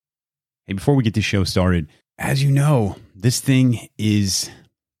Hey, before we get this show started, as you know,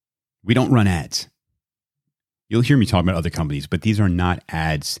 we don't run ads. You'll hear me talk about other companies, but these are not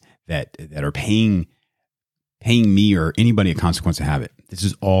ads that are paying me or anybody a Consequence of Habit. This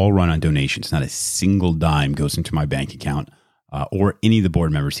is all run on donations. Not a single dime goes into my bank account or any of the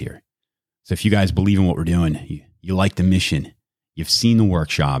board members here. So if you guys believe in what we're doing, you like the mission, you've seen the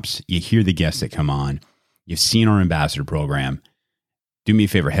workshops, you hear the guests that come on, you've seen our ambassador program, do me a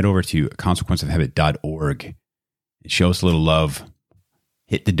favor, head over to consequenceofhabit.org and show us a little love.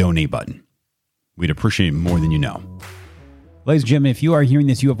 Hit the donate button. We'd appreciate it more than you know. Ladies and gentlemen, if you are hearing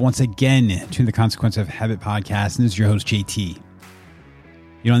this, you have once again tuned the Consequence of Habit podcast, and this is your host, JT.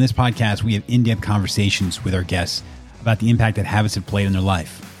 You know, on this podcast, we have in-depth conversations with our guests about the impact that habits have played in their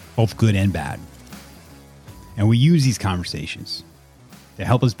life, both good and bad. And we use these conversations to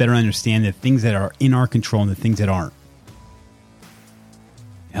help us better understand the things that are in our control and the things that aren't.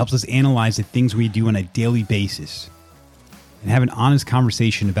 It helps us analyze the things we do on a daily basis and have an honest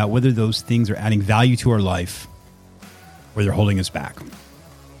conversation about whether those things are adding value to our life or they're holding us back.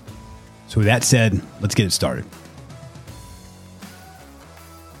 So with that said, let's get it started.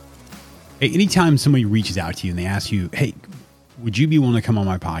 Hey, anytime somebody reaches out to you and they ask you, hey, would you be willing to come on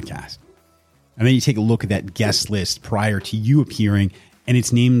my podcast? And then you take a look at that guest list prior to you appearing, and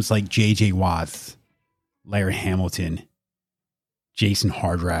it's names like J.J. Watt, Larry Hamilton, Jason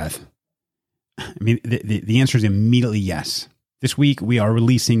Hardrath. I mean, the answer is immediately yes. This week, we are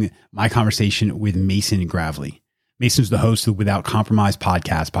releasing my conversation with Mason Gravely. Mason's the host of Without Compromise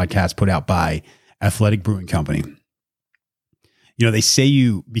podcast put out by Athletic Brewing Company. You know, they say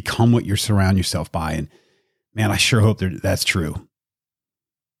you become what you surround yourself by. And man, I sure hope that's true.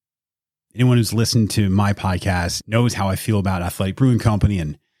 Anyone who's listened to my podcast knows how I feel about Athletic Brewing Company.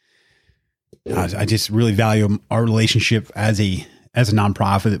 And I just really value our relationship as a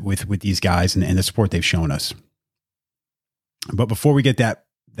nonprofit with these guys and the support they've shown us. But before we get that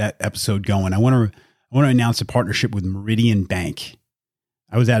episode going, I want to announce a partnership with Meridian Bank.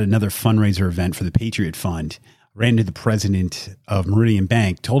 I was at another fundraiser event for the Patriot Fund, ran into the president of Meridian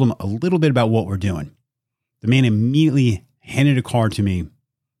Bank, told him a little bit about what we're doing. The man immediately handed a card to me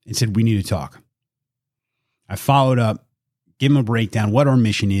and said, we need to talk. I followed up, gave him a breakdown, what our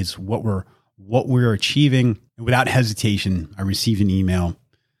mission is, what we're achieving. And without hesitation, I received an email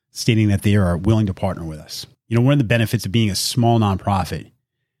stating that they are willing to partner with us. You know, one of the benefits of being a small nonprofit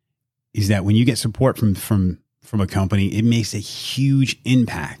is that when you get support from a company, it makes a huge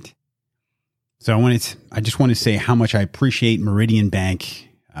impact. So I just want to say how much I appreciate Meridian Bank,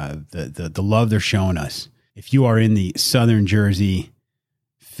 the love they're showing us. If you are in the Southern Jersey,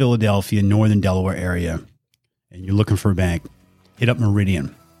 Philadelphia, Northern Delaware area, and you're looking for a bank, hit up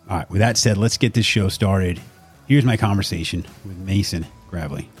Meridian. All right. With that said, let's get this show started. Here's my conversation with Mason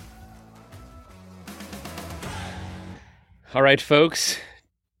Gravely. All right, folks.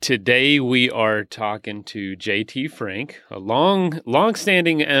 Today we are talking to JT Frank, a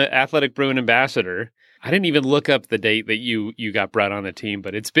long-standing Athletic Brewing ambassador. I didn't even look up the date that you got brought on the team,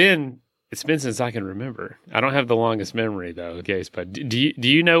 but it's been since I can remember. I don't have the longest memory though, guys. But do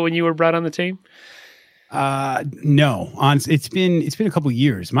you know when you were brought on the team? No. It's been a couple of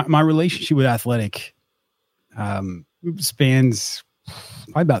years. My relationship with Athletic spans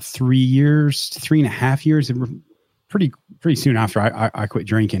probably about 3 years to 3.5 years. Pretty soon after I quit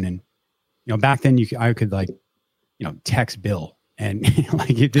drinking. And, you know, back then I could text Bill and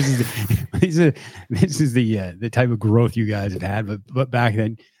like this is the type of growth you guys have had. But back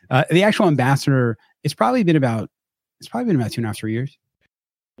then, the actual ambassador, it's probably been about 2.5, 3 years.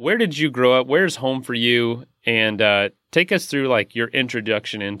 Where did you grow up? Where's home for you? And take us through like your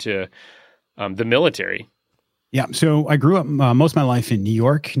introduction into the military. Yeah. So I grew up most of my life in New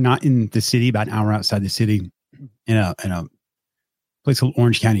York, not in the city, about an hour outside the city. In a place called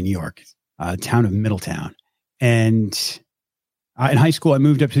Orange County, New York, town of Middletown. And in high school, I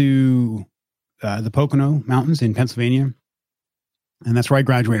moved up to the Pocono Mountains in Pennsylvania. And that's where I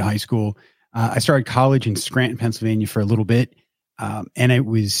graduated high school. I started college in Scranton, Pennsylvania for a little bit. And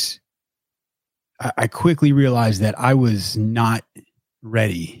I quickly realized that I was not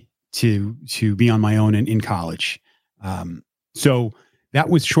ready to be on my own in college. So that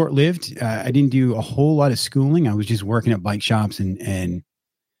was short-lived. I didn't do a whole lot of schooling. I was just working at bike shops and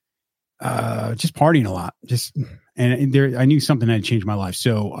just partying a lot. I knew something had changed my life.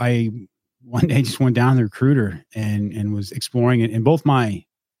 So I one day just went down to the Recruiter and was exploring it. And both my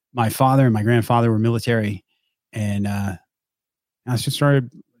father and my grandfather were military. And I just started,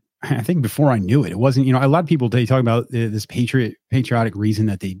 I think before I knew it, it wasn't, a lot of people, they talk about this patriotic reason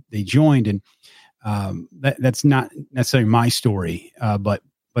that they joined. And that's not necessarily my story. But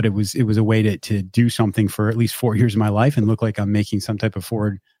but it was a way to do something for at least 4 years of my life and look like I'm making some type of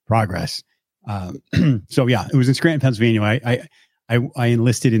forward progress. So yeah, it was in Scranton, Pennsylvania. I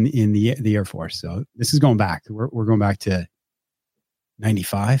enlisted in the Air Force. So this is going back. We're going back to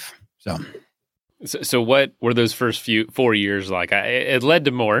 95. So what were those first 4 years like? It led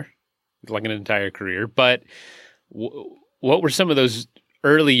to more, like an entire career. But what were some of those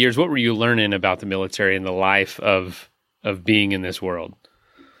early years? What were you learning about the military and the life of being in this world?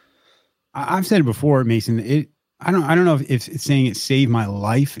 I've said it before, Mason. I don't know if saying it saved my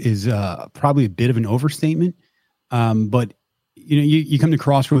life is probably a bit of an overstatement. But you come to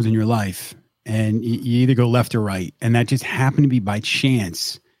crossroads in your life, and you either go left or right, and that just happened to be by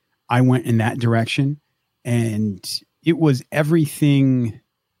chance. I went in that direction, and it was everything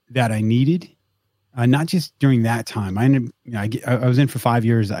that I needed. Not just during that time. I was in for 5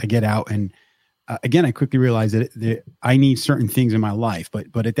 years. I get out, and again, I quickly realized that I need certain things in my life.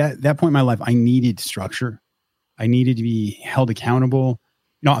 But at that point in my life, I needed structure. I needed to be held accountable.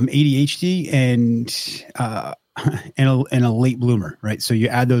 I'm ADHD and a late bloomer, right? So you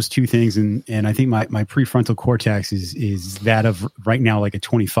add those two things, and I think my prefrontal cortex is that of right now like a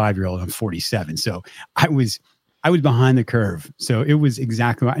 25-year-old. I'm 47, so I was behind the curve. So it was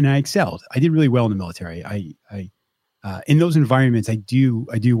exactly, and I excelled. I did really well in the military. I in those environments, I do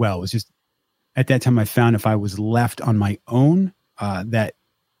well. It was just at that time I found if I was left on my own, that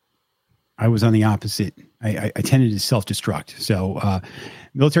I was on the opposite. I tended to self-destruct. So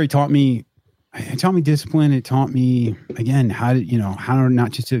military taught me discipline. It taught me, again, how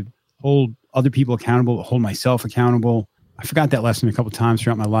not just to hold other people accountable, but hold myself accountable. I forgot that lesson a couple of times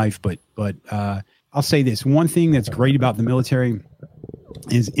throughout my life, but I'll say this. One thing that's great about the military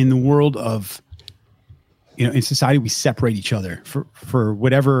is in the world of, in society, we separate each other for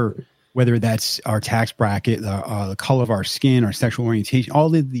whatever, whether that's our tax bracket, the color of our skin, our sexual orientation,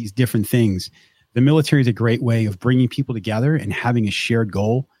 all of these different things. The military is a great way of bringing people together and having a shared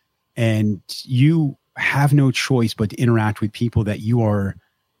goal. And you have no choice but to interact with people that you are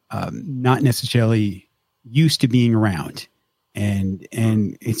not necessarily used to being around. And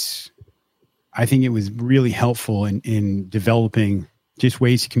I think it was really helpful in developing just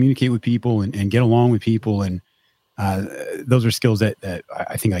ways to communicate with people and get along with people. And those are skills that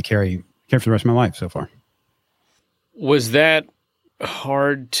I think I carry for the rest of my life so far. Was that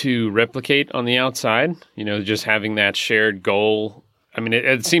hard to replicate on the outside? Just having that shared goal. I mean,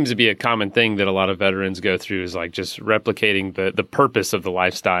 it seems to be a common thing that a lot of veterans go through, is like just replicating the purpose of the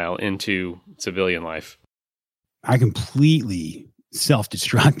lifestyle into civilian life. I completely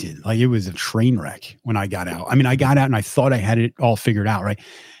self-destructed. Like, it was a train wreck when I got out. I mean, I got out and I thought I had it all figured out, right?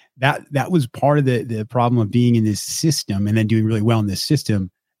 That was part of the problem of being in this system and then doing really well in this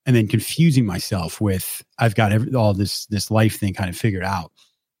system, and then confusing myself with, I've got all this life thing kind of figured out.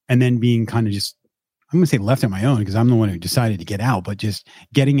 And then being kind of just, I'm going to say left on my own, because I'm the one who decided to get out, but just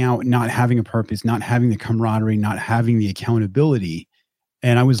getting out, not having a purpose, not having the camaraderie, not having the accountability.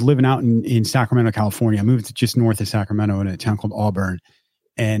 And I was living out in Sacramento, California. I moved to just north of Sacramento in a town called Auburn.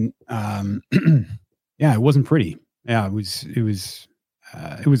 And yeah, it wasn't pretty. Yeah, it was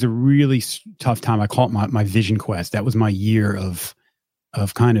a really tough time. I call it my vision quest. That was my year of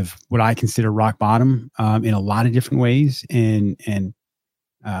kind of what I consider rock bottom in a lot of different ways. And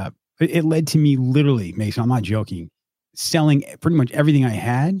it led to me literally, Mason, I'm not joking, selling pretty much everything I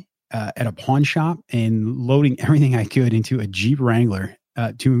had at a pawn shop and loading everything I could into a Jeep Wrangler.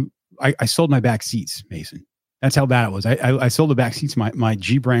 I sold my back seats, Mason. That's how bad it was. I sold the back seats. My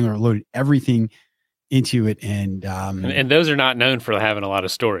Jeep Wrangler, loaded everything into it, and those are not known for having a lot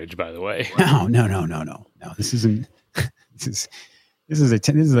of storage, by the way. No. This isn't. This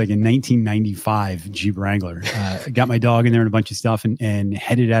is like a 1995 Jeep Wrangler. Got my dog in there and a bunch of stuff, and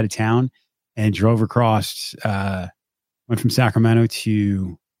headed out of town and drove across. Went from Sacramento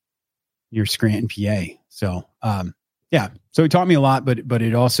to near Scranton, PA. So yeah, so it taught me a lot, but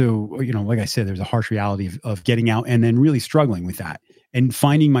it also, like I said, there's a harsh reality of getting out and then really struggling with that and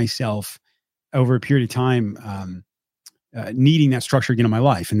finding myself over a period of time needing that structure again in my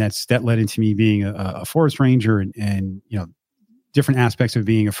life, and that led into me being a forest ranger and different aspects of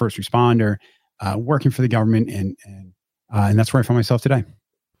being a first responder, working for the government, and that's where I find myself today.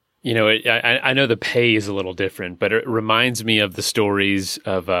 I know the pay is a little different, but it reminds me of the stories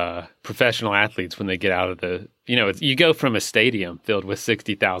of professional athletes when they get out of the, you go from a stadium filled with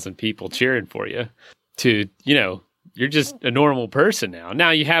 60,000 people cheering for you to, you're just a normal person now. Now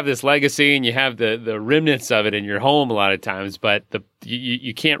you have this legacy and you have the remnants of it in your home a lot of times, but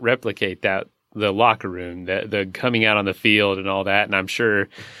you can't replicate that, the locker room, the coming out on the field and all that. And I'm sure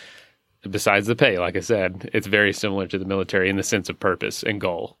besides the pay, like I said, it's very similar to the military in the sense of purpose and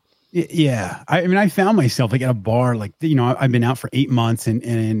goal. Yeah. I mean, I found myself like at a bar, like, I've been out for 8 months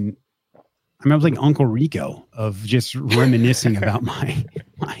and I was like Uncle Rico of just reminiscing about my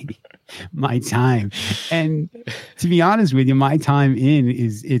time. And to be honest with you, my time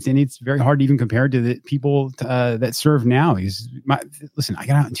it's very hard to even compare to the people that serve now. Listen, I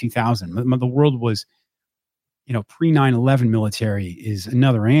got out in 2000. The world was, pre 9/11 military is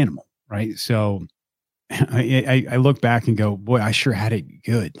another animal, right? So I look back and go, boy, I sure had it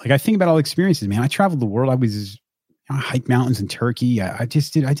good. Like I think about all the experiences, man. I traveled the world. I hiked mountains in Turkey. I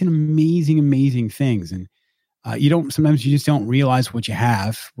did amazing things. And sometimes you just don't realize what you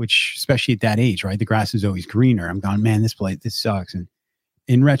have, which especially at that age, right? The grass is always greener. I'm going, man, this sucks. And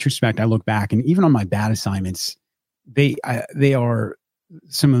in retrospect, I look back and even on my bad assignments, they are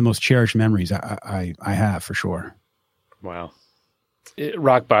some of the most cherished memories I have for sure. Wow.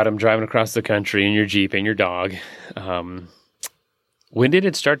 Rock bottom, driving across the country in your Jeep and your dog. When did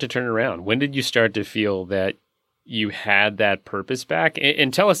it start to turn around? When did you start to feel that you had that purpose back?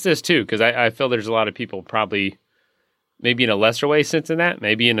 And tell us this too, because I feel there's a lot of people probably maybe in a lesser way sensing that,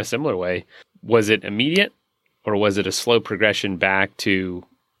 maybe in a similar way. Was it immediate or was it a slow progression back to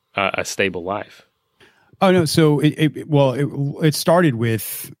a stable life? Oh no. So it started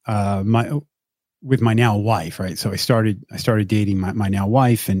with my now wife, right? So I started dating my now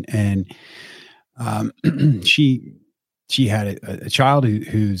wife and she had a child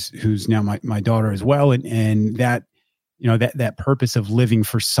who's now my daughter as well. And that, that purpose of living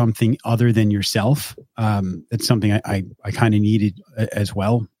for something other than yourself, that's something I kind of needed as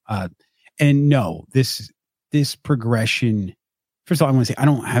well. And no, this progression, first of all, I want to say, I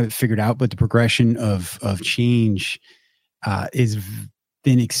don't have it figured out, but the progression of change, is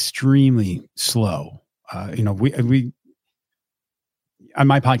been extremely slow. We on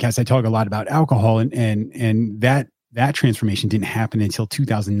my podcast, I talk a lot about alcohol and that transformation didn't happen until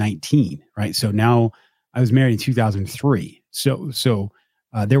 2019, right? So now I was married in 2003. So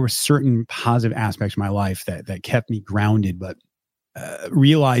there were certain positive aspects of my life that kept me grounded, but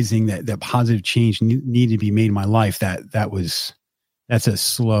realizing that positive change needed to be made in my life, that's a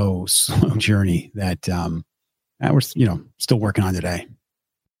slow journey that we're, still working on today.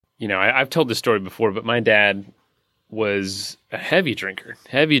 I've told this story before, but my dad was a heavy drinker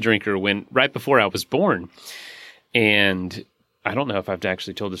when right before I was born. And I don't know if I've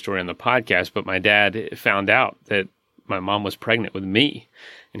actually told the story on the podcast, but my dad found out that my mom was pregnant with me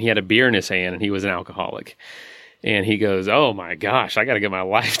and he had a beer in his hand and he was an alcoholic. And he goes, oh my gosh, I got to get my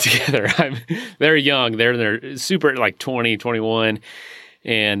life together. They're young. They're super like 20, 21.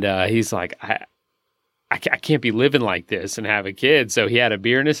 And he's like, I can't be living like this and have a kid. So he had a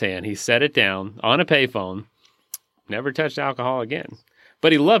beer in his hand. He set it down on a payphone, never touched alcohol again,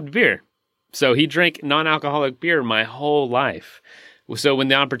 but he loved beer. So he drank non-alcoholic beer my whole life. So when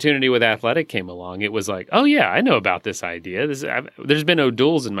the opportunity with Athletic came along, it was like, oh yeah, I know about this idea. There's been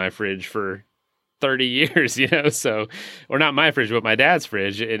O'Doul's in my fridge for 30 years, so, or not my fridge, but my dad's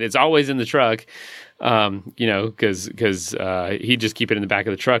fridge. It's always in the truck, because he'd just keep it in the back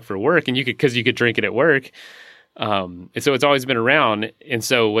of the truck for work and you could drink it at work. And so it's always been around. And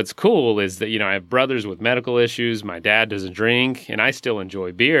so what's cool is that, I have brothers with medical issues. My dad doesn't drink and I still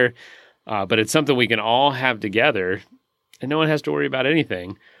enjoy beer. But it's something we can all have together and no one has to worry about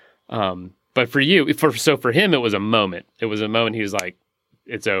anything. But for him, it was a moment. It was a moment he was like,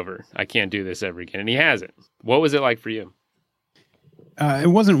 it's over. I can't do this ever again. And he hasn't. What was it like for you? It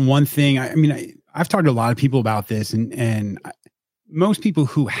wasn't one thing. I've talked to a lot of people about this and most people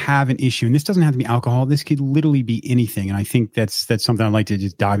who have an issue, and this doesn't have to be alcohol, this could literally be anything. And I think that's something I'd like to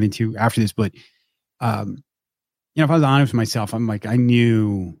just dive into after this. But, if I was honest with myself, I'm like, I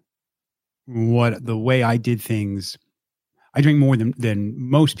knew the way I did things, I drink more than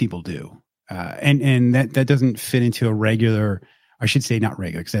most people do. And that doesn't fit into a regular, I should say not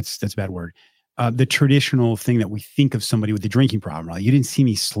regular, because that's a bad word. The traditional thing that we think of somebody with a drinking problem, right? You didn't see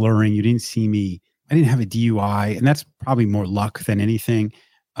me slurring. You didn't see me, I didn't have a DUI, and that's probably more luck than anything.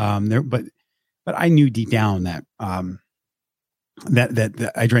 But I knew deep down that,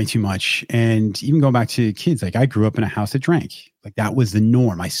 that I drank too much. And even going back to kids, like I grew up in a house that drank. Like that was the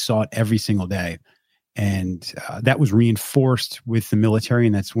norm. I saw it every single day. And that was reinforced with the military.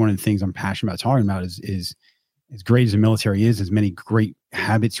 And that's one of the things I'm passionate about talking about is as great as the military is, as many great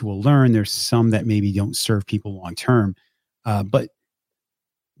habits you will learn, there's some that maybe don't serve people long term. But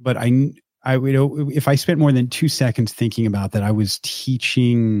I if I spent more than 2 seconds thinking about that, I was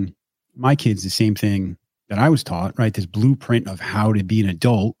teaching my kids the same thing that I was taught, right? This blueprint of how to be an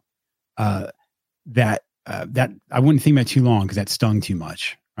adult, that I wouldn't think about too long because that stung too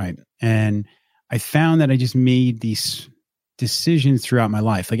much. Right. And I found that I just made these decisions throughout my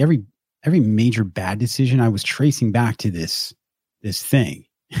life. Like every major bad decision, I was tracing back to this thing.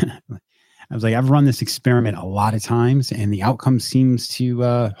 I was like, I've run this experiment a lot of times, and the outcome seems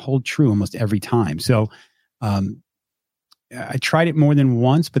to hold true almost every time. So I tried it more than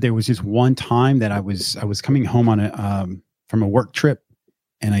once, but there was just one time that I was coming home on from a work trip,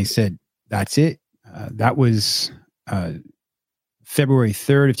 and I said, "That's it." That was February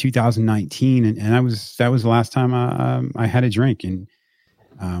 3rd of 2019, and that was the last time I had a drink. And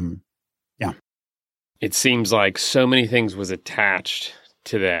yeah, it seems like so many things was attached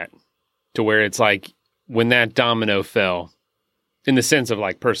to that, to where it's like when that domino fell, in the sense of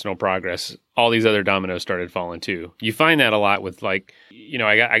like personal progress, all these other dominoes started falling too. You find that a lot with like,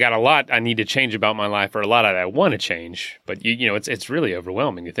 I got a lot I need to change about my life, or a lot I want to change, but it's really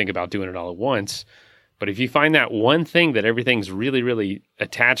overwhelming to think about doing it all at once. But if you find that one thing that everything's really, really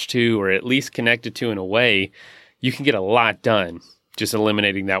attached to, or at least connected to in a way, you can get a lot done just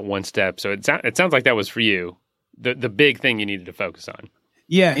eliminating that one step. So it sounds like that was for you, the big thing you needed to focus on.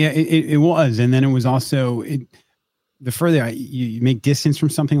 Yeah, it was. And then it was also, the further you make distance from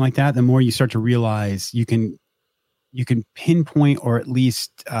something like that, the more you start to realize you can pinpoint, or at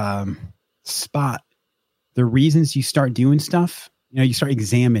least spot the reasons you start doing stuff. You start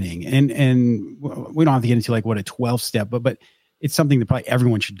examining, and we don't have to get into like what a 12-step, but it's something that probably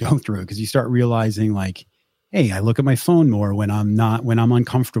everyone should go through, because you start realizing like, hey, I look at my phone more when I'm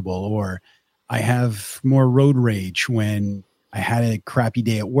uncomfortable, or I have more road rage when I had a crappy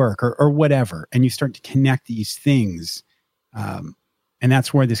day at work, or whatever. And you start to connect these things. And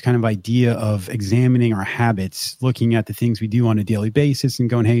that's where this kind of idea of examining our habits, looking at the things we do on a daily basis and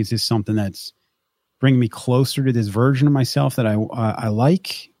going, hey, is this something that's bringing me closer to this version of myself that I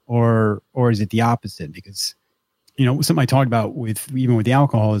like, or is it the opposite? Because, something I talked about even with the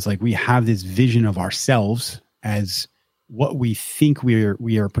alcohol is like, we have this vision of ourselves as what we think we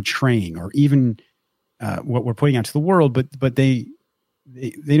are portraying, or even what we're putting out to the world, but they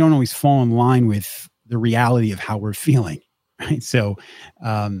don't always fall in line with the reality of how we're feeling, right? So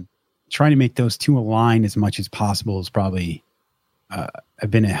trying to make those two align as much as possible is probably have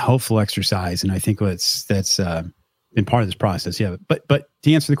been a helpful exercise, and I think that's been part of this process. Yeah, but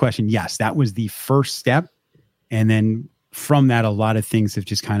to answer the question, yes, that was the first step, and then from that, a lot of things have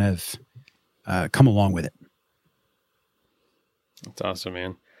just kind of come along with it. That's awesome,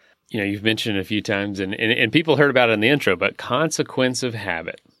 man. You've mentioned it a few times, and people heard about it in the intro, but consequence of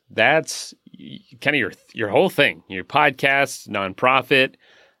habit. That's kind of your whole thing, your podcast, nonprofit.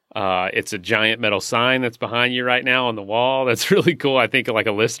 It's a giant metal sign that's behind you right now on the wall. That's really cool. I think like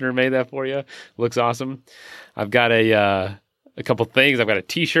a listener made that for you. Looks awesome. I've got a couple things. I've got a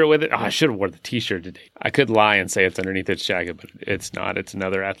t-shirt with it. Oh, I should have worn the t-shirt today. I could lie and say it's underneath its jacket, but it's not. It's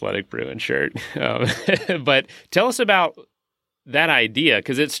another Athletic Bruin shirt. But tell us about that idea,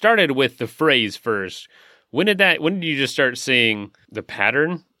 because it started with the phrase first. When did you just start seeing the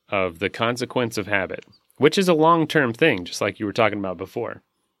pattern of the consequence of habit, which is a long-term thing, just like you were talking about before?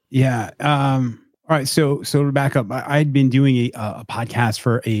 Yeah. All right. So to back up, I'd been doing a podcast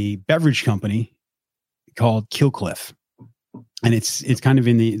for a beverage company called Killcliff, and it's kind of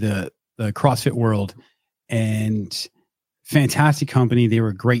in the CrossFit world, and fantastic company. They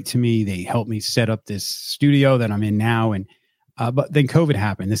were great to me. They helped me set up this studio that I'm in now. And, but then COVID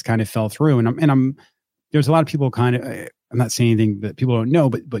happened. This kind of fell through, and there's a lot of people kind of, I'm not saying anything that people don't know,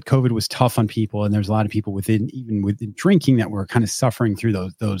 but COVID was tough on people. And there's a lot of people within drinking that were kind of suffering through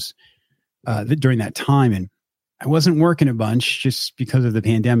those during that time. And I wasn't working a bunch just because of the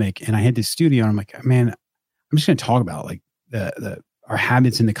pandemic. And I had this studio, and I'm like, man, I'm just going to talk about like our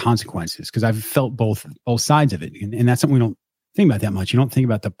habits and the consequences, because I've felt both sides of it. And that's something we don't think about that much. You don't think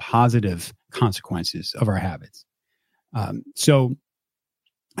about the positive consequences of our habits. So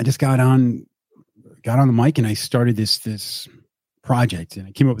I just got on the mic, and I started this project, and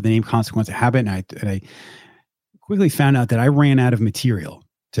I came up with the name Consequence of Habit. And I quickly found out that I ran out of material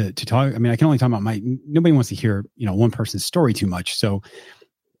to talk. I mean, I can only talk about nobody wants to hear, one person's story too much. So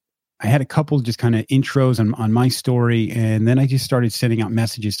I had a couple just kind of intros on my story. And then I just started sending out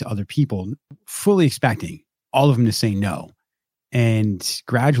messages to other people, fully expecting all of them to say no. And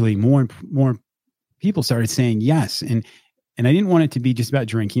gradually more and more people started saying yes. And I didn't want it to be just about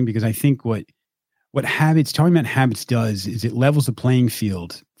drinking, because I think what talking about habits does is it levels the playing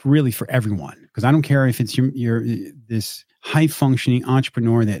field really for everyone. Because I don't care if it's you're this high functioning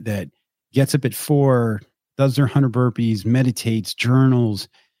entrepreneur that gets up at 4, does their 100 burpees, meditates, journals,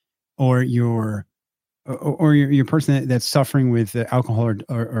 or you're a person that's suffering with alcohol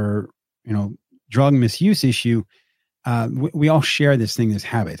or drug misuse issue. we all share this thing, this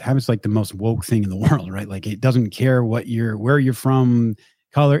habit. Habit's like the most woke thing in the world, right? Like it doesn't care where you're from,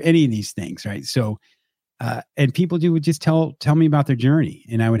 color, any of these things, right? So, and people would just tell me about their journey,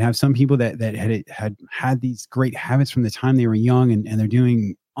 and I would have some people that had these great habits from the time they were young, and they're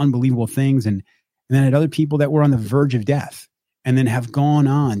doing unbelievable things, and then I had other people that were on the verge of death, and then have gone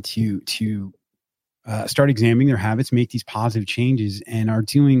on to start examining their habits, make these positive changes, and are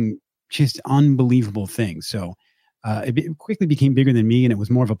doing just unbelievable things. So. It quickly became bigger than me, and it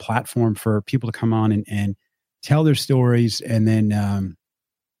was more of a platform for people to come on and tell their stories, and then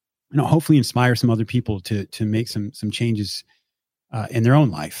hopefully inspire some other people to make some changes in their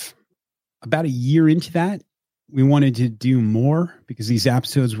own life. About a year into that, we wanted to do more because these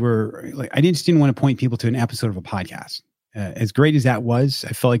episodes were like I didn't want to point people to an episode of a podcast. As great as that was,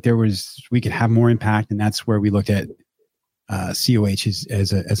 I felt like we could have more impact, and that's where we looked at COH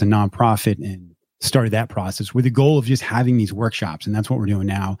as a nonprofit and started that process with the goal of just having these workshops. And that's what we're doing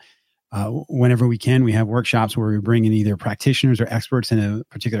now. Whenever we can, we have workshops where we bring in either practitioners or experts in a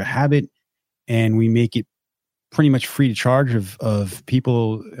particular habit, and we make it pretty much free to charge of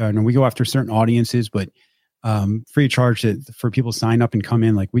people. We go after certain audiences, but free of charge for people to sign up and come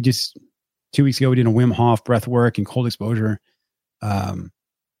in. Like we just 2 weeks ago, we did a Wim Hof breath work and cold exposure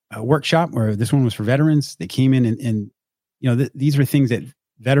workshop where this one was for veterans. They came in and these are things that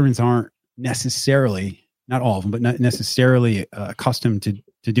veterans aren't necessarily, not all of them, but not necessarily accustomed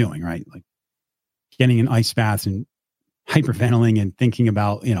to doing, right? Like getting in ice baths and hyperventilating and thinking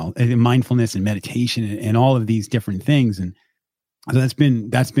about, mindfulness and meditation and all of these different things. And so that's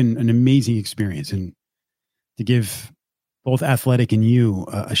been an amazing experience. And to give both Athletic and you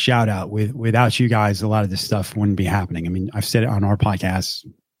a shout out, without you guys, a lot of this stuff wouldn't be happening. I mean, I've said it on our podcast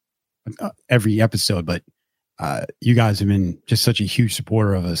every episode, but you guys have been just such a huge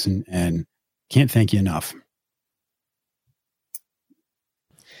supporter of us, and can't thank you enough.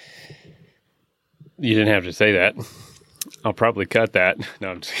 You didn't have to say that. I'll probably cut that.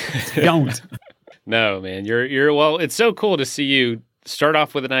 No, I'm just Don't. No, man. Well, it's so cool to see you start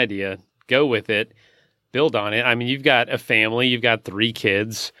off with an idea, go with it, build on it. I mean, you've got a family, you've got 3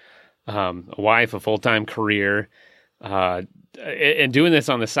 kids, a wife, a full-time career, and doing this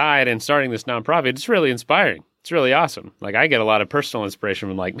on the side and starting this nonprofit. It's really inspiring. It's really awesome. Like I get a lot of personal inspiration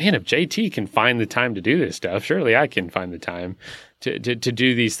from like, man, if JT can find the time to do this stuff, surely I can find the time to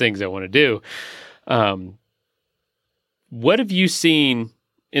do these things I want to do. What have you seen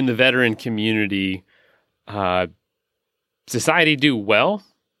in the veteran community, society do well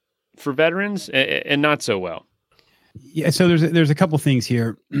for veterans and not so well? Yeah. So there's a couple things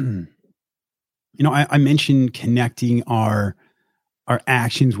here. I mentioned connecting our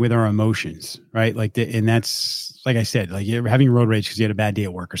actions with our emotions, right? Like, and that's, like I said, like you're having road rage because you had a bad day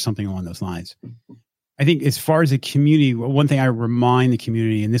at work or something along those lines. I think as far as a community, one thing I remind the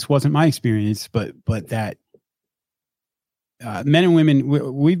community, and this wasn't my experience, but that men and women,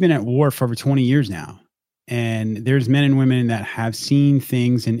 we've been at war for over 20 years now. And there's men and women that have seen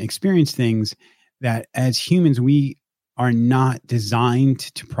things and experienced things that as humans, we are not designed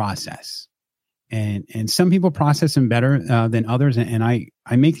to process. And some people process them better than others. And I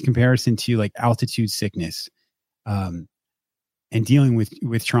make the comparison to like altitude sickness and dealing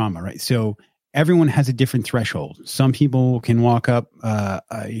with trauma, right? So everyone has a different threshold. Some people can walk up,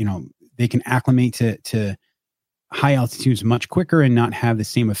 they can acclimate to high altitudes much quicker and not have the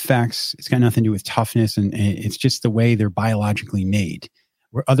same effects. It's got nothing to do with toughness, and it's just the way they're biologically made,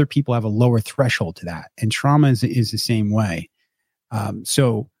 where other people have a lower threshold to that. And trauma is the same way.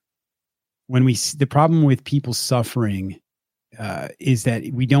 So when the problem with people suffering is that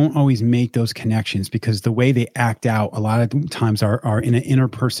we don't always make those connections because the way they act out a lot of times are in an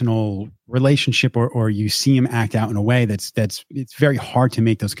interpersonal relationship, or you see them act out in a way that's it's very hard to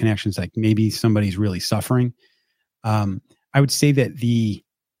make those connections. Like maybe somebody's really suffering. I would say that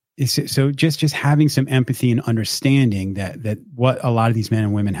just having some empathy and understanding that what a lot of these men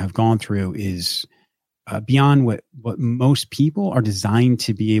and women have gone through is beyond what most people are designed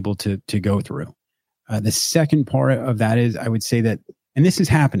to be able to go through. The second part of that is, I would say that, and this is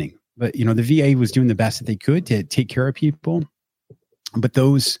happening, but the VA was doing the best that they could to take care of people, but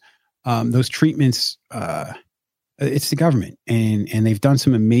those treatments, it's the government, and they've done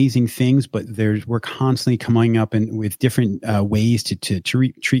some amazing things, but we're constantly coming up with different ways to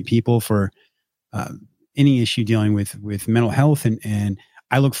treat people for any issue dealing with mental health, and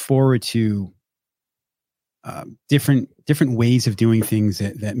I look forward to different ways of doing things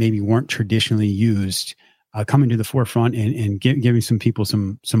that maybe weren't traditionally used coming to the forefront and giving some people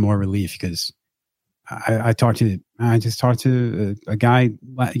some more relief. Because I just talked to a guy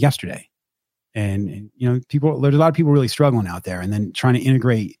yesterday, there's a lot of people really struggling out there, and then trying to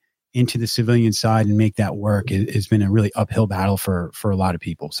integrate into the civilian side and make that work has been a really uphill battle for a lot of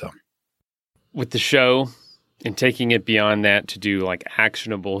people. So with the show and taking it beyond that to do like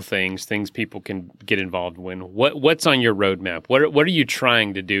actionable things people can get involved in, what's on your roadmap? What are you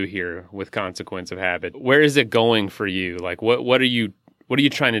trying to do here with Consequence of Habit? Where is it going for you? Like what are you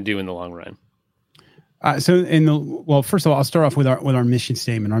trying to do in the long run? First of all, I'll start off with our mission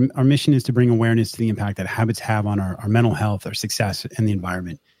statement. Our mission is to bring awareness to the impact that habits have on our mental health, our success, and the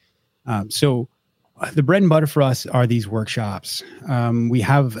environment. The bread and butter for us are these workshops. We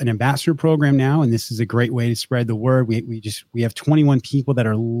have an ambassador program now, and this is a great way to spread the word. We have 21 people that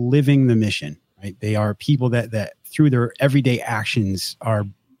are living the mission, right? They are people that through their everyday actions are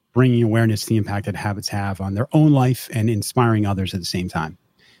bringing awareness to the impact that habits have on their own life and inspiring others at the same time.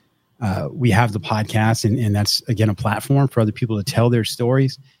 We have the podcast, and that's, again, a platform for other people to tell their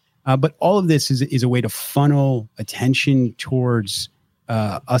stories. But all of this is a way to funnel attention towards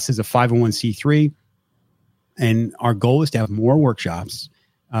us as a 501c3. And our goal is to have more workshops,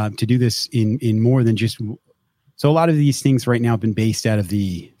 to do this in more than just. So a lot of these things right now have been based out of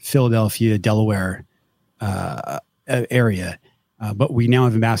the Philadelphia, Delaware area. But we now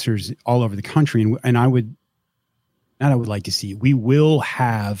have ambassadors all over the country. And I would like to see, we will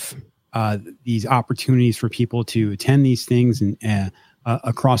have these opportunities for people to attend these things and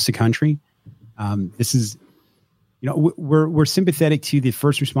across the country. This is, we're sympathetic to the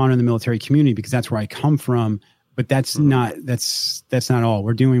first responder in the military community because that's where I come from. But that's not all.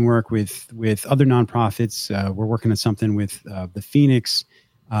 We're doing work with other nonprofits. We're working on something with the Phoenix,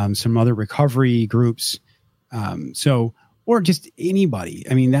 some other recovery groups. Or just anybody.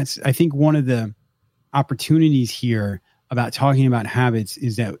 I mean, that's, I think, one of the opportunities here about talking about habits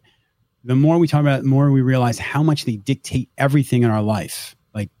is that the more we talk about it, the more we realize how much they dictate everything in our life.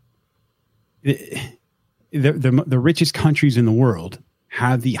 Like the richest countries in the world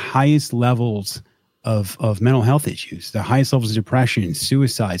have the highest levels of mental health issues, the highest levels of depression,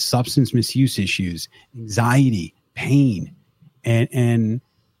 suicide, substance misuse issues, anxiety, pain, and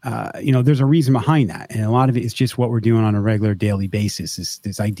there's a reason behind that. And a lot of it is just what we're doing on a regular daily basis.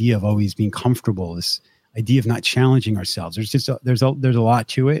 This idea of always being comfortable, this idea of not challenging ourselves. There's a lot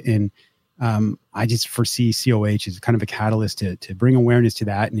to it. And I just foresee COH as kind of a catalyst to bring awareness to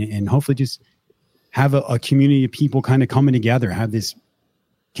that and hopefully just have a community of people kind of coming together, have this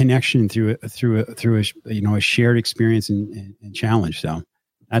connection through a shared experience and challenge. So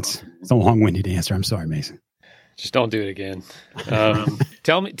it's a long-winded answer. I'm sorry, Mason. Just don't do it again.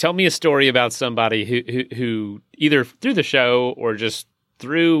 Tell me a story about somebody who either through the show or just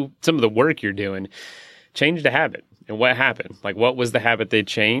through some of the work you're doing changed a habit, and what happened. Like, what was the habit they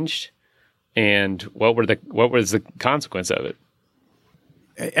changed, and what was the consequence of it?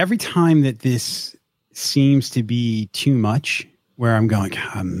 Every time that this seems to be too much, where I'm going,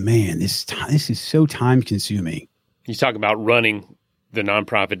 oh, man, this is so time consuming. You talk about running the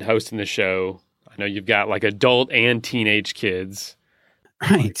nonprofit, hosting the show. I know you've got like adult and teenage kids.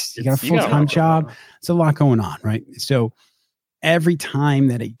 Right. You got a full-time job. It's a lot going on, right? So every time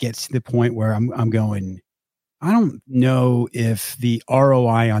that it gets to the point where I'm going, I don't know if the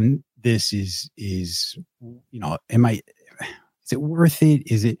ROI on this is is it worth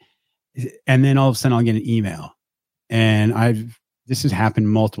it? Is it? And then all of a sudden I'll get an email, and this has happened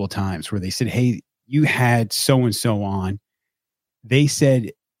multiple times where they said, hey, you had so-and-so on. They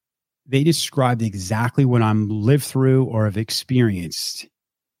said, they described exactly what I'm lived through or have experienced.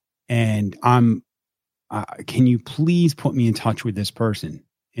 And can you please put me in touch with this person?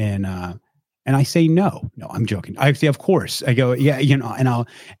 And I say, no, I'm joking. I say, of course. I go, yeah, and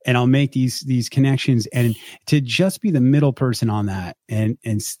I'll make these connections, and to just be the middle person on that and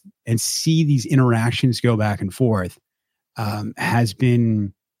see these interactions go back and forth has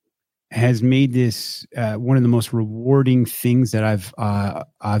made this one of the most rewarding things that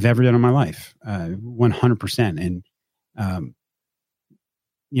I've ever done in my life, 100%. And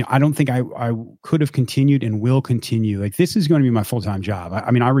I don't think I could have continued and will continue. Like, this is going to be my full-time job.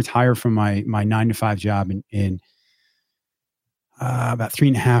 I mean, I retire from my 9-to-5 job in about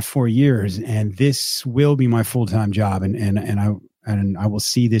 3.5, 4 years, and this will be my full-time job. And I will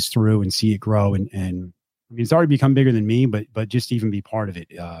see this through and see it grow. And I mean, it's already become bigger than me, but just even be part of it.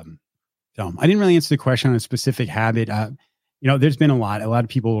 So I didn't really answer the question on a specific habit. There's been a lot of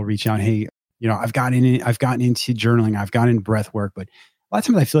people will reach out. Hey, I've gotten into journaling. I've gotten into breath work, but a lot of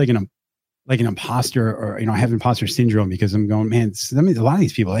times I feel like an imposter, or, I have imposter syndrome because I'm going, man, a lot of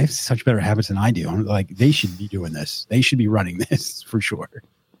these people, they have such better habits than I do. I'm like, they should be doing this. They should be running this for sure.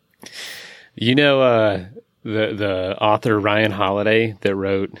 the author Ryan Holiday that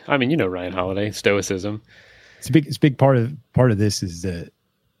wrote. I mean, you know Ryan Holiday, Stoicism. It's a big part of this is the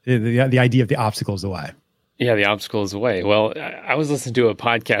idea of the obstacle is the way. Yeah, the obstacle is the way. Well, I was listening to a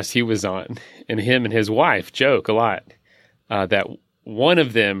podcast he was on, and him and his wife joke a lot that one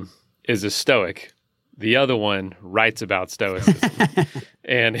of them is a Stoic, the other one writes about Stoicism.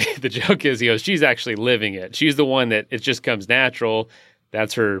 And the joke is, he goes, she's actually living it. She's the one that it just comes natural.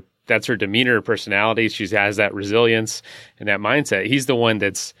 That's her demeanor, her personality. She has that resilience and that mindset. He's the one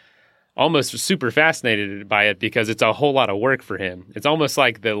that's almost super fascinated by it because it's a whole lot of work for him. It's almost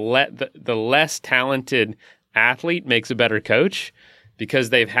like the less talented athlete makes a better coach because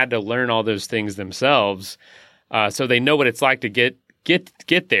they've had to learn all those things themselves. So they know what it's like to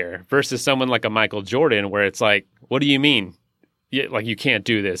get there versus someone like a Michael Jordan where it's like, what do you mean? Like you can't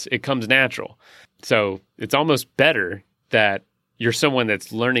do this. It comes natural. So it's almost better that you're someone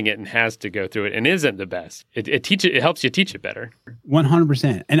that's learning it and has to go through it and isn't the best. It helps you teach it better.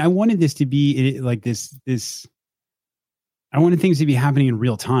 100%. And I wanted this to be like this. I wanted things to be happening in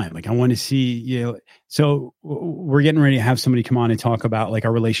real time. Like I want to see, so we're getting ready to have somebody come on and talk about like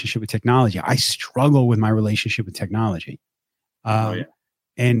our relationship with technology. I struggle with my relationship with technology.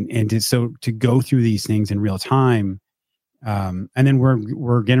 And to go through these things in real time. And then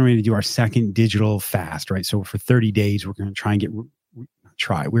we're getting ready to do our second digital fast, right? So for 30 days, we're going to try and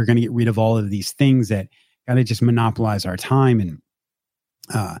we're going to get rid of all of these things that kind of just monopolize our time. And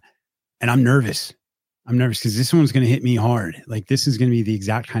I'm nervous. I'm nervous because this one's going to hit me hard. Like this is going to be the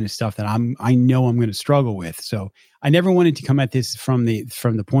exact kind of stuff that I know I'm going to struggle with. So I never wanted to come at this from the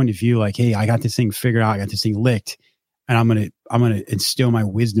point of view, like, hey, I got this thing figured out. I got this thing licked and I'm going to instill my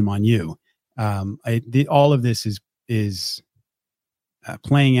wisdom on you. All of this is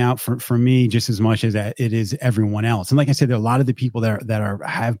playing out for me just as much as it is everyone else. And like I said, there are a lot of the people that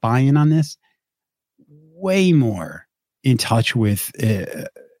have buy-in on this way more in touch with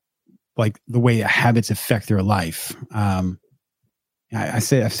like the way habits affect their life. I've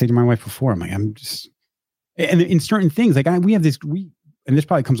said to my wife before, I'm like, I'm just, and in certain things, like we have this, and this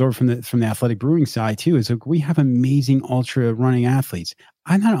probably comes over from the athletic brewing side too, is like we have amazing ultra running athletes.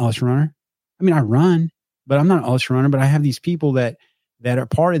 I'm not an ultra runner. I mean, I run, but I'm not an ultra runner, but I have these people that are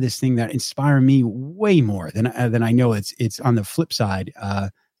part of this thing that inspire me way more than I know it's on the flip side. I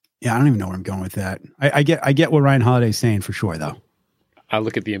don't even know where I'm going with that. I get what Ryan Holiday's saying for sure though. I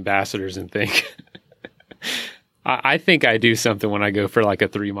look at the ambassadors and think, I think I do something when I go for like a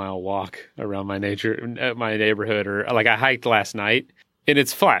 3-mile walk around my neighborhood, or like I hiked last night and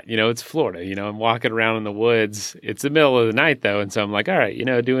it's flat, it's Florida, I'm walking around in the woods. It's the middle of the night though. And so I'm like, all right,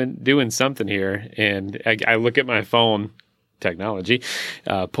 doing something here. And I look at my phone, technology,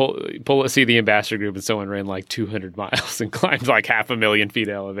 see the ambassador group, and someone ran like 200 miles and climbed like 500,000 feet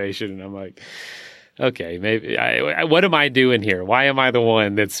elevation. And I'm like, okay, maybe what am I doing here? Why am I the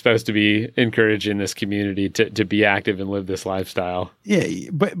one that's supposed to be encouraging this community to be active and live this lifestyle? Yeah,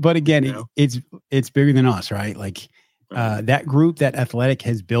 but again, it's bigger than us, right? Like that group that Athletic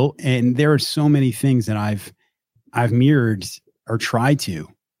has built, and there are so many things that I've mirrored or tried to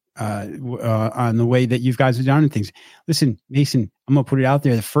on the way that you guys have done things. Listen, Mason, I'm gonna put it out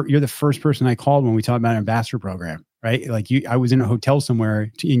there. You're the first person I called when we talked about an ambassador program, right? Like I was in a hotel somewhere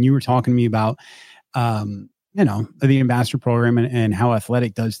and you were talking to me about the ambassador program and how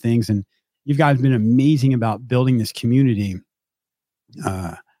Athletic does things. And you guys been amazing about building this community.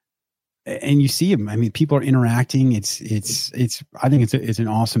 And you see them. I mean, people are interacting. I think it's an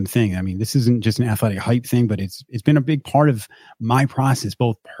awesome thing. I mean, this isn't just an athletic hype thing, but it's been a big part of my process,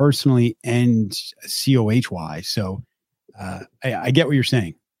 both personally and COH wise. So, I get what you're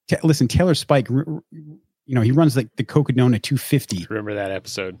saying. Listen, Taylor Spike, he runs like the Cocodona 250. Remember that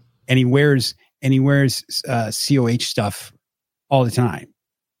episode? And he wears COH stuff all the time.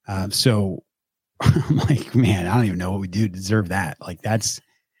 So I'm like, man, I don't even know what we do to deserve that. Like that's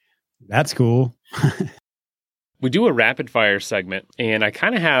cool. We do a rapid fire segment, and I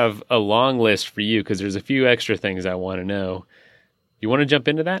kind of have a long list for you because there's a few extra things I want to know. You want to jump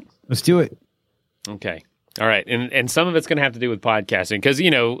into that? Let's do it. Okay. All right. And some of it's going to have to do with podcasting because,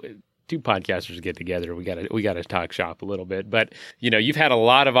 two podcasters get together. We got to talk shop a little bit, but you've had a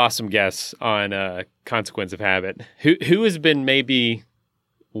lot of awesome guests on Consequence of Habit. Who has been maybe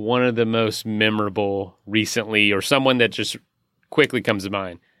one of the most memorable recently, or someone that just quickly comes to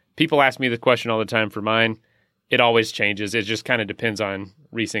mind? People ask me the question all the time for mine. It always changes. It just kind of depends on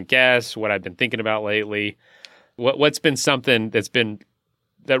recent guests, what I've been thinking about lately. What's been something that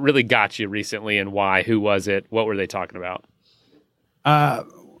really got you recently, and why? Who was it? What were they talking about?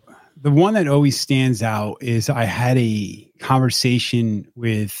 The one that always stands out is I had a conversation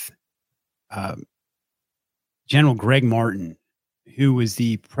with General Greg Martin, who was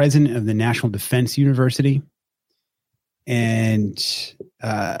the president of the National Defense University. And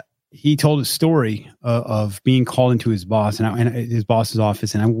he told a story of being called into his boss and his boss's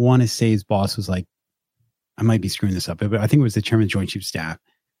office. And I want to say his boss was like, I might be screwing this up, but I think it was the chairman of the Joint Chiefs of Staff.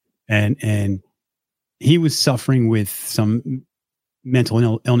 And he was suffering with some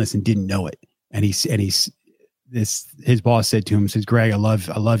mental illness and didn't know it. And his boss said to him, says, Greg, I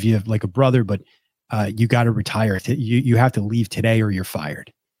love you like a brother, but you got to retire. You have to leave today or you're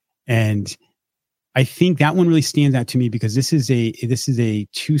fired. And I think that one really stands out to me because this is a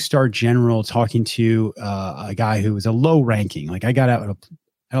 2-star general talking to a guy who was a low ranking. Like I got out at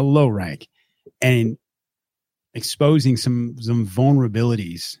a low rank and exposing some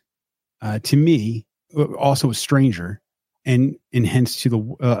vulnerabilities to me, also a stranger, and hence to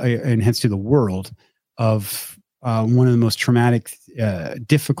the world of one of the most traumatic,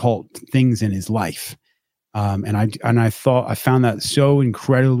 difficult things in his life. And I found that so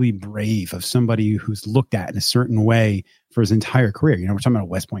incredibly brave of somebody who's looked at in a certain way for his entire career. You know, we're talking about a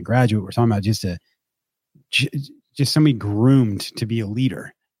West Point graduate. We're talking about just somebody groomed to be a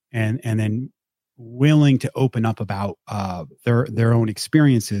leader and then willing to open up about their own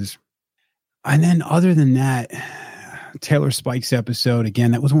experiences. And then other than that, Taylor Spike's episode,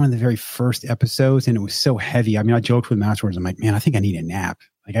 again, that was one of the very first episodes and it was so heavy. I mean, I joked with him afterwards. I'm like, man, I think I need a nap.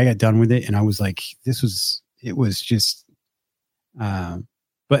 Like I got done with it and I was like, it was just, but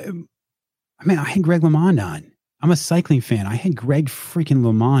I mean, I had Greg LeMond on. I'm a cycling fan. I had Greg freaking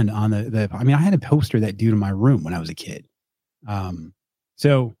LeMond on I had a poster of that dude in my room when I was a kid.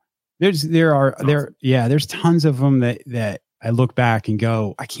 So there's tons of them that I look back and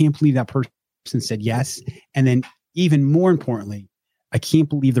go, I can't believe that person said yes. And then even more importantly, I can't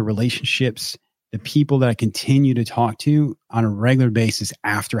believe the relationships, the people that I continue to talk to on a regular basis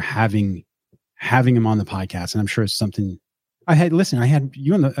after having him on the podcast. And I'm sure it's something I had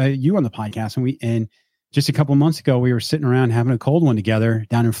you on the podcast and just a couple of months ago, we were sitting around having a cold one together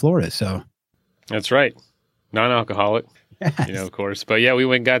down in Florida. So that's right. Non-alcoholic, yes. Of course. But yeah, we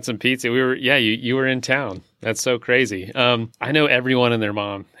went and got some pizza. You were in town. That's so crazy. I know everyone and their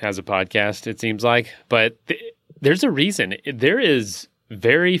mom has a podcast, it seems like, but there's a reason. There is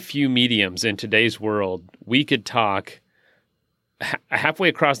very few mediums in today's world we could talk halfway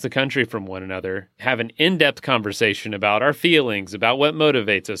across the country from one another, have an in-depth conversation about our feelings, about what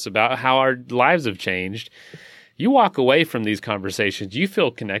motivates us, about how our lives have changed. You walk away from these conversations, you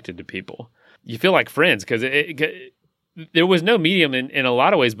feel connected to people. You feel like friends because there was no medium in a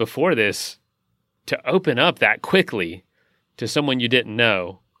lot of ways before this to open up that quickly to someone you didn't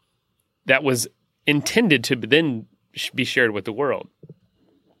know that was intended to then be shared with the world.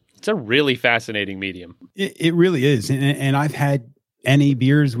 It's a really fascinating medium. It really is. And I've had NA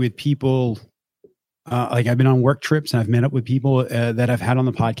beers with people, like I've been on work trips and I've met up with people that I've had on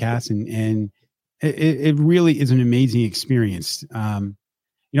the podcast and it really is an amazing experience.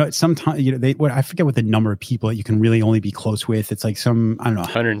 It's sometimes, I forget what the number of people that you can really only be close with. It's like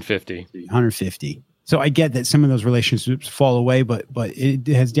 150. So I get that some of those relationships fall away, but it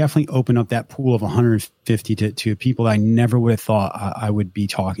has definitely opened up that pool of 150 to people that I never would have thought I would be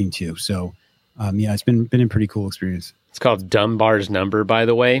talking to. So, it's been a pretty cool experience. It's called Dunbar's number, by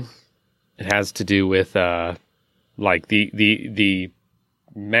the way. It has to do with like the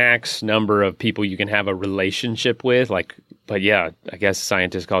max number of people you can have a relationship with. But yeah, I guess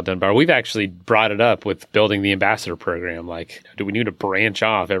scientists call it Dunbar. We've actually brought it up with building the ambassador program. Like, do we need to branch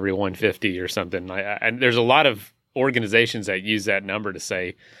off every 150 or something? And there's a lot of organizations that use that number to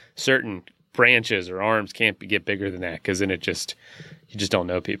say certain branches or arms can't get bigger than that because then you just don't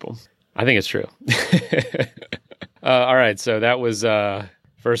know people. I think it's true. All right, so that was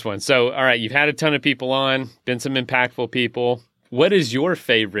first one. So, all right, you've had a ton of people on, been some impactful people. What is your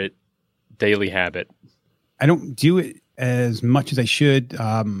favorite daily habit? I don't do it as much as I should.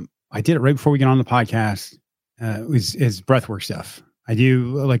 I did it right before we get on the podcast. Is breathwork stuff. I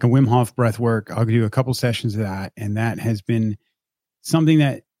do like a Wim Hof breath work. I'll do a couple sessions of that. And that has been something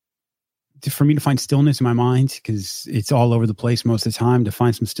that for me to find stillness in my mind, because it's all over the place most of the time, to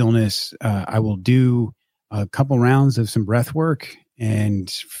find some stillness. I will do a couple rounds of some breath work and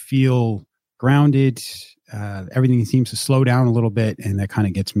feel grounded. Everything seems to slow down a little bit. And that kind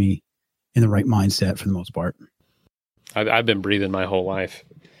of gets me in the right mindset for the most part. I've been breathing my whole life.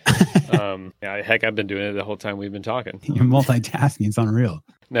 Heck, I've been doing it the whole time we've been talking. You're multitasking. It's unreal.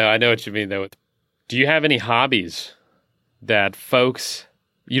 No, I know what you mean, though. Do you have any hobbies that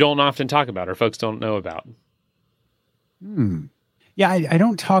you don't often talk about or folks don't know about? Yeah, I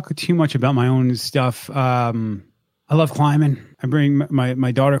don't talk too much about my own stuff. I love climbing. I bring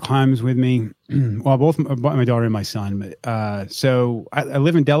my daughter climbs with me. Well, both my daughter and my son. So I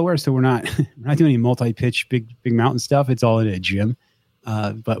live in Delaware, so we're not doing any multi-pitch big mountain stuff. It's all in a gym.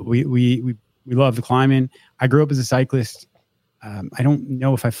 But we love the climbing. I grew up as a cyclist. I don't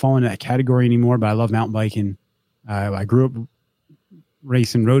know if I fall into that category anymore, but I love mountain biking. I grew up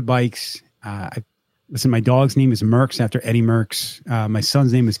racing road bikes. My dog's name is Merckx after Eddie Merckx. My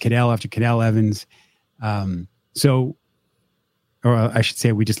son's name is Cadell after Cadell Evans. Or I should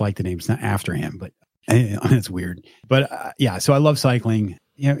say we just like the name. It's not after him, but that's weird. But so I love cycling.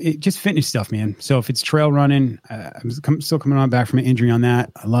 Just fitness stuff, man. So if it's trail running, I'm still coming on back from an injury on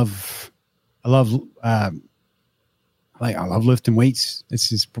that. I love lifting weights.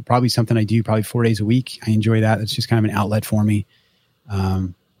 This is probably something I do probably 4 days a week. I enjoy that. It's just kind of an outlet for me.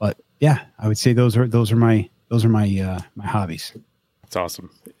 But yeah, I would say those are my my hobbies. That's awesome.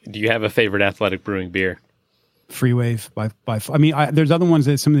 Do you have a favorite Athletic Brewing beer? Free Wave by I mean, there's other ones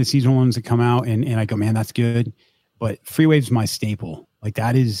that some of the seasonal ones that come out and I go, man, that's good. But Free Wave's my staple. Like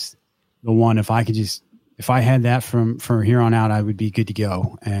that is the one. If I had that from here on out, I would be good to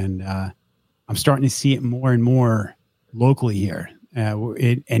go. And I'm starting to see it more and more locally here.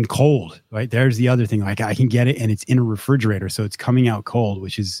 And cold, right? There's the other thing. Like I can get it and it's in a refrigerator, so it's coming out cold,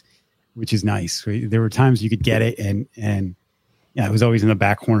 which is nice. Right? There were times you could get it and it was always in the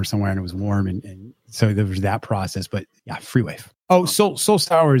back corner somewhere and it was warm and so there was that process. But yeah, Free Wave. Oh, Soul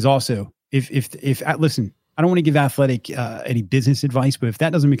Sour is also if listen, I don't want to give Athletic any business advice, but if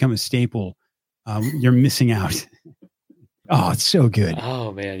that doesn't become a staple, you're missing out. Oh, it's so good.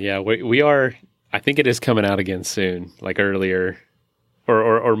 Oh man, yeah, we are. I think it is coming out again soon, like earlier,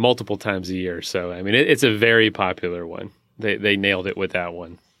 or multiple times a year. So I mean, it's a very popular one. They nailed it with that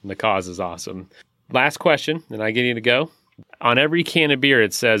one. And the cause is awesome. Last question, and I get you to go. On every can of beer,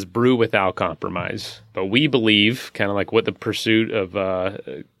 it says brew without compromise. But we believe, kind of like what the pursuit of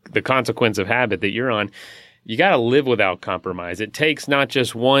the consequence of habit that you're on, you got to live without compromise. It takes not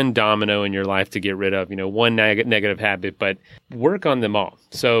just one domino in your life to get rid of, one negative habit, but work on them all.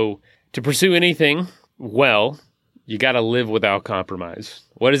 So to pursue anything well, you got to live without compromise.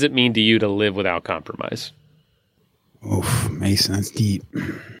 What does it mean to you to live without compromise? Oh, Mason, that's deep.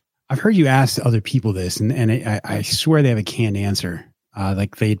 I've heard you ask other people this, and I swear they have a canned answer.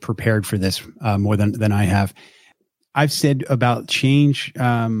 Like they had prepared for this more than I have. I've said about change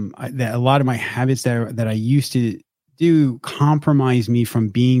that a lot of my habits that I used to do compromise me from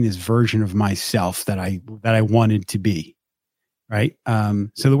being this version of myself that I wanted to be. Right.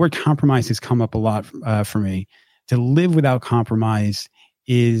 So the word compromise has come up a lot for me. To live without compromise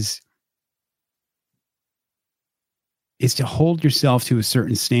is to hold yourself to a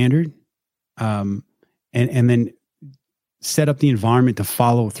certain standard, and then set up the environment to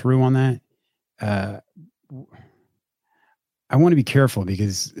follow through on that. I want to be careful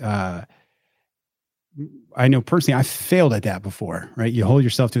because I know personally I failed at that before, right? You hold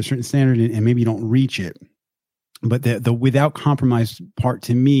yourself to a certain standard and maybe you don't reach it. But the without compromise part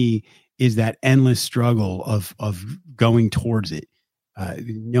to me is that endless struggle of going towards it,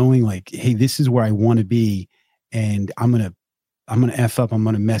 knowing like, hey, this is where I want to be. And I'm gonna F up. I'm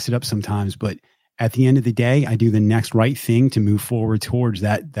gonna mess it up sometimes, but at the end of the day, I do the next right thing to move forward towards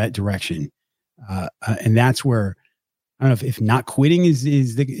that direction. And that's where I don't know if not quitting is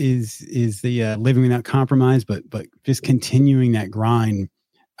the living without compromise, but just continuing that grind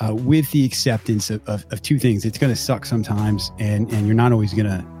with the acceptance of two things. It's gonna suck sometimes, and you're not always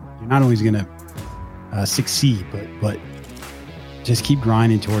gonna succeed, but just keep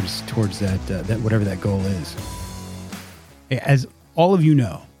grinding towards that whatever that goal is. As all of you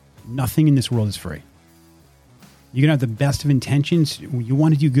know, nothing in this world is free. You can have the best of intentions. You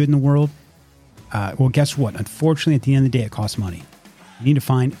want to do good in the world. Well, guess what? Unfortunately, at the end of the day, it costs money. You need to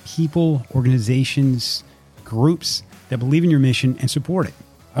find people, organizations, groups that believe in your mission and support it.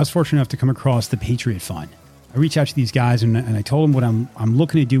 I was fortunate enough to come across the Patriot Fund. I reached out to these guys and I told them what I'm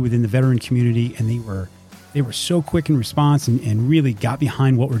looking to do within the veteran community, and they were so quick in response and really got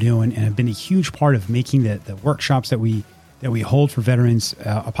behind what we're doing, and have been a huge part of making the workshops that we hold for veterans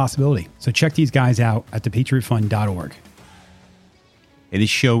a possibility. So check these guys out at thepatriotfund.org. Hey, this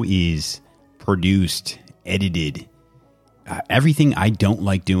show is produced, edited, everything I don't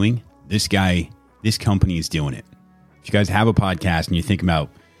like doing. This company is doing it. If you guys have a podcast and you think about,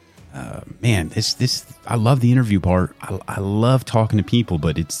 man, this I love the interview part. I love talking to people,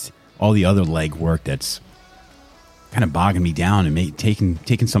 but it's all the other leg work that's kind of bogging me down and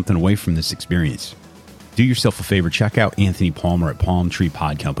taking something away from this experience. Do yourself a favor. Check out Anthony Palmer at Palm Tree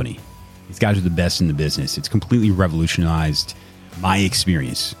Pod Company. These guys are the best in the business. It's completely revolutionized my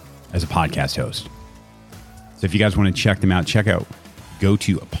experience as a podcast host. So if you guys want to check them out, go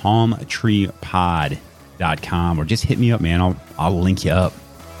to palmtreepod.com or just hit me up, man. I'll link you up.